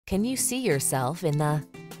Can you see yourself in the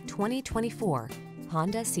 2024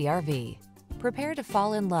 Honda CR-V? Prepare to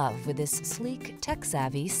fall in love with this sleek,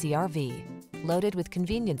 tech-savvy CR-V. Loaded with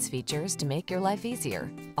convenience features to make your life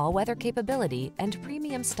easier, all-weather capability, and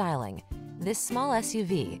premium styling, this small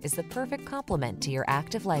SUV is the perfect complement to your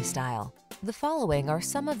active lifestyle. The following are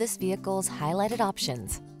some of this vehicle's highlighted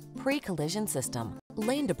options: pre-collision system,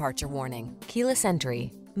 lane departure warning, keyless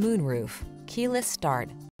entry, moonroof, keyless start,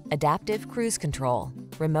 adaptive cruise control,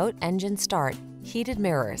 remote engine start, heated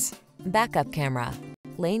mirrors, backup camera,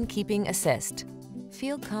 lane keeping assist.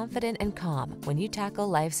 Feel confident and calm when you tackle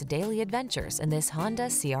life's daily adventures in this Honda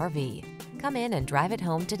CR-V. Come in and drive it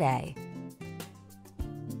home today.